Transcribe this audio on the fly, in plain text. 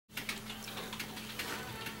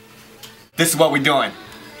This is what we're doing.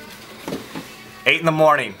 8 in the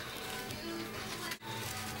morning.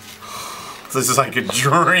 This is like a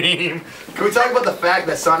dream. Can we talk about the fact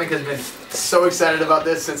that Sonic has been so excited about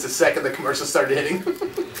this since the second the commercial started hitting?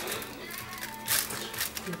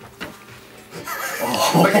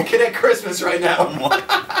 Like a kid at Christmas right now.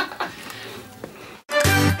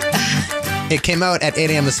 It came out at 8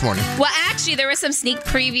 a.m. this morning. Well, actually, there were some sneak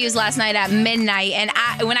previews last night at midnight, and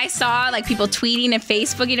when I saw like people tweeting and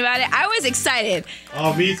Facebooking about it, I was excited.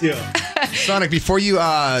 Oh, me too. Sonic, before you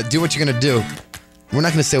do what you're going to do, we're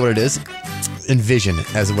not going to say what it is. Envision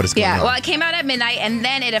as what it's going on. Yeah, well, it came out at midnight, and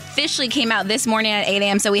then it officially came out this morning at 8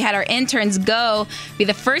 a.m., so we had our interns go be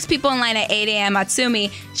the first people in line at 8 a.m.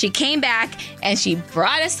 Atsumi, she came back, and she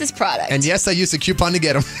brought us this product. And yes, I used a coupon to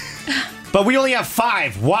get them. But we only have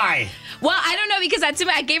 5. Why? Well, I don't know, because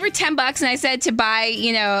I gave her $10 and I said to buy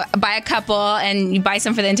a couple and you buy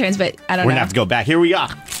some for the interns, but I don't know. We're going to have to go back. Here we are.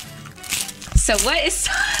 So what is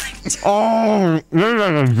Sonic?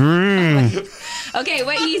 Okay,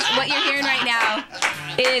 what you're hearing right now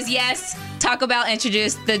is, yes, Taco Bell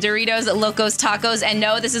introduced the Doritos Locos Tacos, and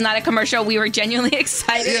no, this is not a commercial. We were genuinely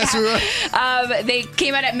excited. Yes, we were. They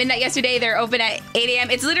came out at midnight yesterday. They're open at 8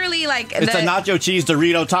 a.m. It's literally like It's a nacho cheese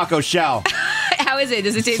Dorito taco shell. How is it?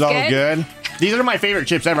 Does it taste So good? good. These are my favorite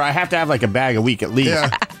chips ever. I have to have like a bag a week at least. Yeah.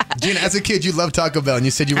 Geena, as a kid, you loved Taco Bell, and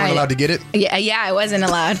you said you weren't allowed to get it? Yeah, I wasn't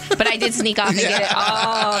allowed. But I did sneak off and get it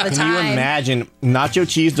all the time. Can you imagine nacho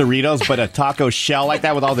cheese Doritos, but a taco shell like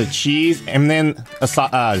that with all the cheese, and then a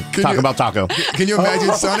Taco Bell taco? Can you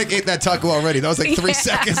imagine Sonic ate that taco already? That was like 3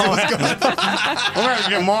 seconds. It was gone. We're going to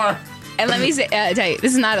get more. And let me tell you,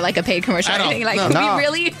 this is not like a paid commercial or anything. Like, we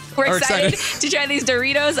really were excited to try these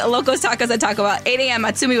Doritos Locos Tacos at Taco Bell. 8 a.m.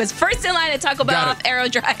 Matsumi was first in line at Taco Bell off Arrow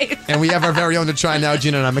Drive. And we have our very own to try now,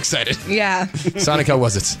 Geena, and I'm excited. Yeah. Sonic, how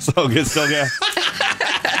was it? So good, so good.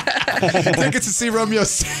 Tickets to see Romeo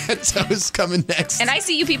Santos coming next. And I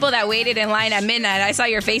see you people that waited in line at midnight. I saw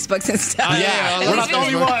your Facebooks and stuff. Yeah, we're not the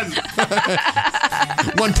only ones.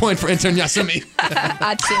 1 point for intern Yasumi.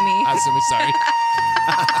 Atsumi. Yasumi, sorry.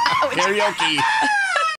 Karaoke.